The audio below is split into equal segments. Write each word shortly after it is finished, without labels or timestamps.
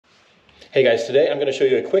Hey guys, today I'm going to show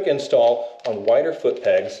you a quick install on wider foot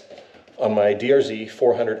pegs on my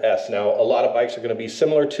DRZ400s. Now, a lot of bikes are going to be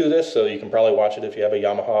similar to this, so you can probably watch it if you have a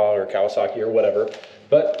Yamaha or Kawasaki or whatever.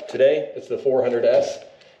 But today, it's the 400s,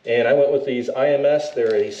 and I went with these IMS.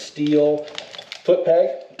 They're a steel foot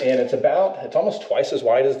peg, and it's almost twice as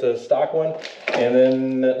wide as the stock one, and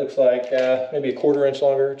then it looks like maybe a 1/4 inch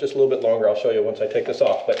longer, just a little bit longer. I'll show you once I take this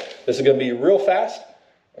off, but this is going to be real fast,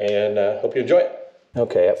 and hope you enjoy it.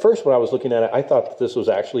 Okay, at first when I was looking at it, I thought that this was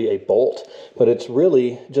actually a bolt, but it's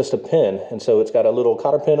really just a pin. And so it's got a little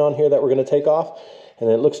cotter pin on here that we're going to take off. And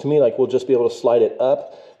it looks to me like we'll just be able to slide it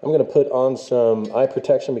up. I'm going to put on some eye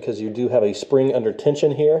protection because you do have a spring under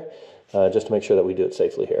tension here, just to make sure that we do it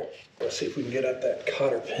safely here. Let's see if we can get up that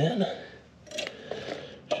cotter pin.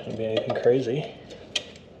 Shouldn't be anything crazy.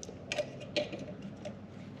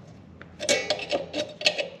 Just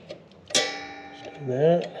do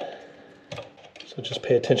that. So just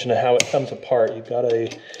pay attention to how it comes apart. You've got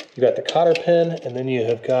the cotter pin, and then you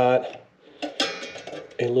have got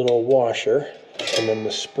a little washer, and then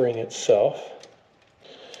the spring itself.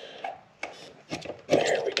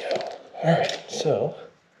 There we go. All right, so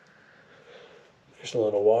there's a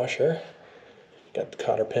little washer. Got the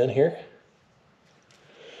cotter pin here.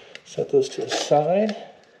 Set those to the side.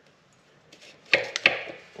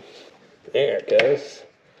 There it goes.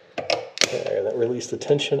 There, that released the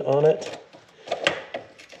tension on it.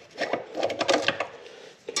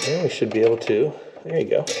 And we should be able to, there you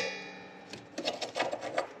go.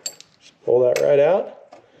 Just pull that right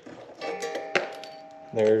out.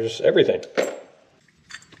 There's everything.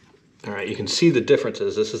 All right, you can see the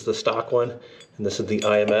differences. This is the stock one, and this is the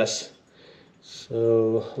IMS.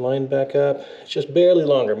 So line back up. It's just barely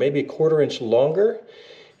longer, maybe a 1/4 inch longer.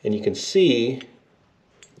 And you can see,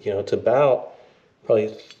 it's about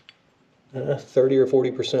probably 30 or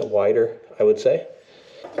 40% wider, I would say.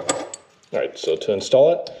 All right, so to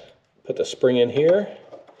install it, put the spring in here,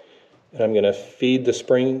 and I'm gonna feed the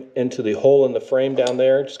spring into the hole in the frame down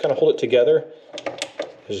there. Just kind of hold it together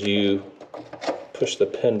as you push the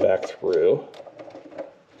pin back through.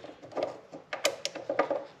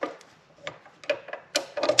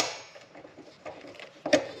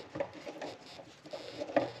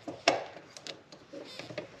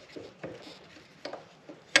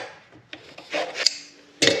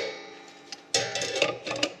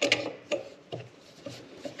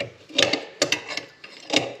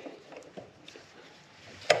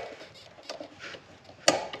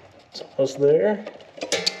 Almost there.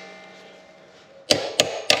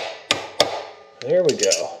 There we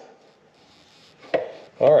go.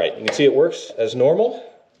 All right, you can see it works as normal.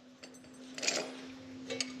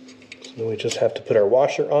 So we just have to put our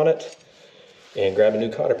washer on it and grab a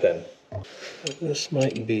new cotter pin. This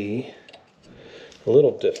might be a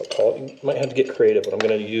little difficult. You might have to get creative. What I'm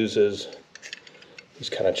going to use is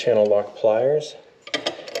these kind of channel lock pliers.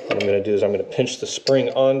 What I'm going to do is I'm going to pinch the spring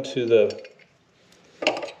onto the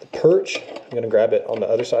perch. I'm going to grab it on the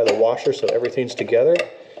other side of the washer so everything's together.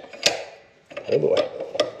 Oh boy.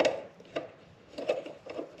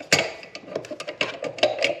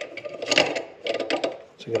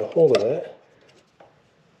 So get a hold of that.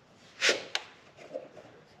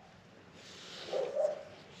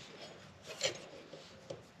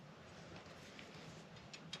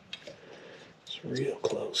 It's real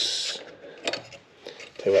close.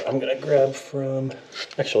 Tell you what, I'm going to grab from,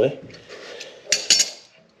 actually,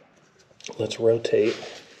 let's rotate.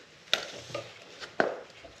 I'm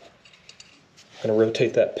going to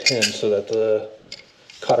rotate that pin so that the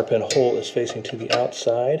cotter pin hole is facing to the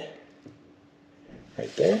outside.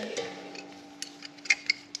 Right there.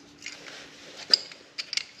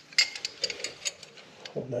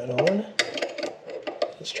 Hold that on.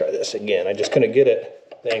 Let's try this again. I just couldn't get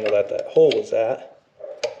it the angle that hole was at.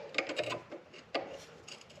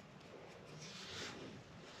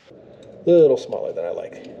 A little smaller than I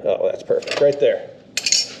like. Oh, that's perfect. Right there.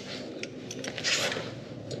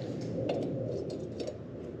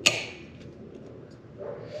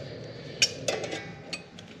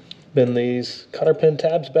 Bend these cotter pin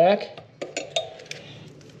tabs back.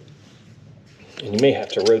 And you may have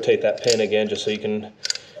to rotate that pin again just so you can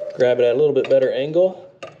grab it at a little bit better angle.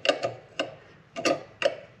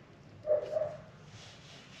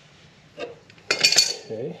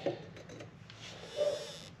 Okay.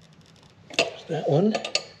 There's that one.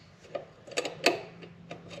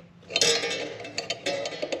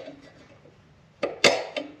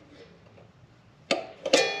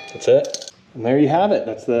 That's it. And there you have it.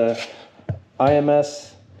 That's the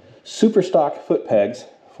IMS Super Stock foot pegs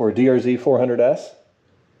for DRZ400s.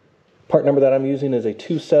 Part number that I'm using is a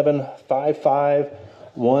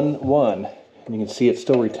 275511. And you can see it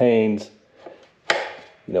still retains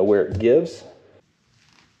you know, where it gives.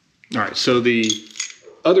 All right, so the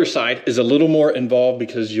other side is a little more involved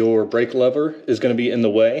because your brake lever is going to be in the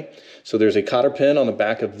way. So there's a cotter pin on the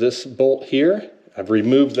back of this bolt here. I've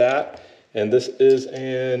removed that, and this is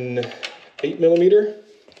an 8mm.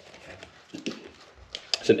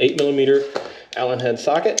 It's an 8mm Allen head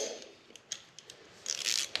socket.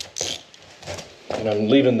 And I'm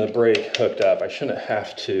leaving the brake hooked up. I shouldn't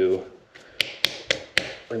have to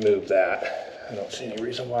remove that. I don't see any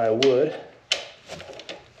reason why I would.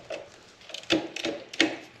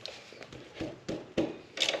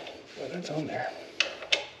 But it's on there.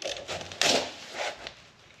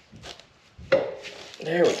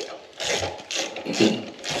 There we go.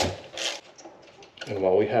 And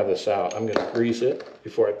while we have this out, I'm gonna grease it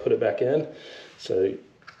before I put it back in. So,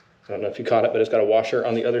 I don't know if you caught it, but it's got a washer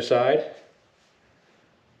on the other side.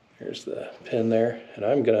 Here's the pin there, and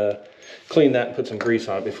I'm gonna clean that and put some grease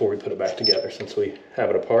on it before we put it back together since we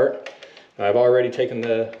have it apart. Now, I've already taken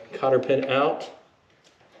the cotter pin out.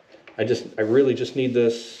 I really just need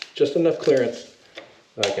this, just enough clearance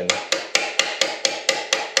that I can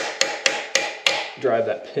drive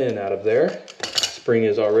that pin out of there. Spring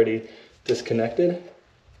is already disconnected.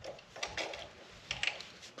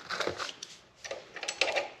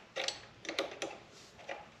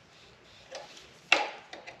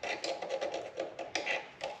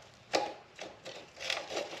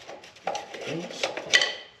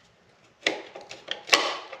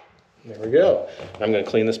 There we go. I'm going to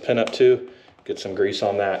clean this pin up too, get some grease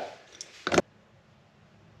on that.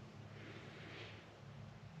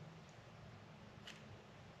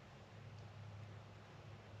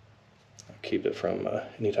 Keep it from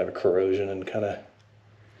any type of corrosion and kind of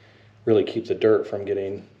really keep the dirt from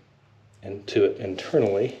getting into it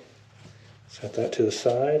internally. Set that to the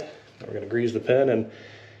side. We're going to grease the pin, and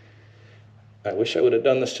I wish I would have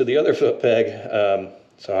done this to the other foot peg.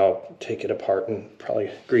 So I'll take it apart and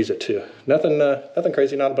probably grease it too. Nothing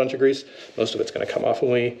crazy, not a bunch of grease. Most of it's going to come off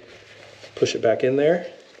when we push it back in there.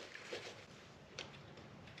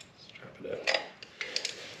 Let's drop it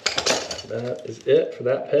in. That is it for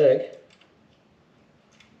that peg.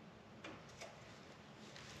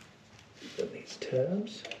 Open these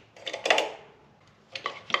tabs.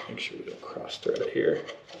 Make sure we don't cross thread it here.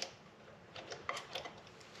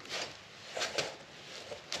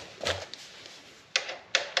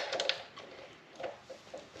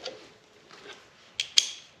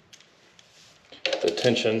 The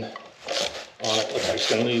tension on it looks like it's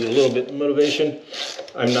going to need a little bit of motivation.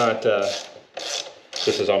 I'm not,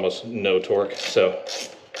 this is almost no torque, so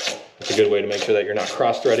it's a good way to make sure that you're not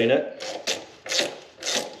cross-threading it.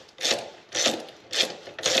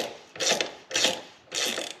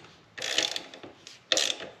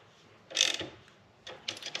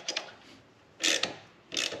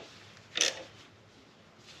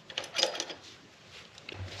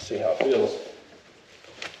 See how it feels.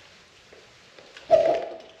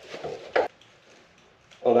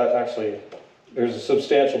 Well, that's actually, there's a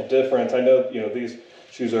substantial difference. I know, you know, these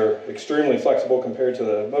shoes are extremely flexible compared to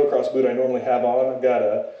the motocross boot I normally have on. I've got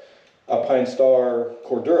a Alpine Star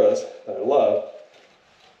Corduras that I love,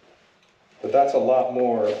 but that's a lot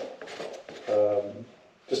more,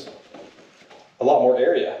 just a lot more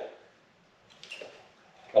area.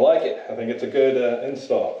 I like it. I think it's a good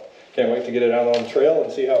install. Can't wait to get it out on the trail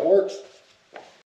and see how it works.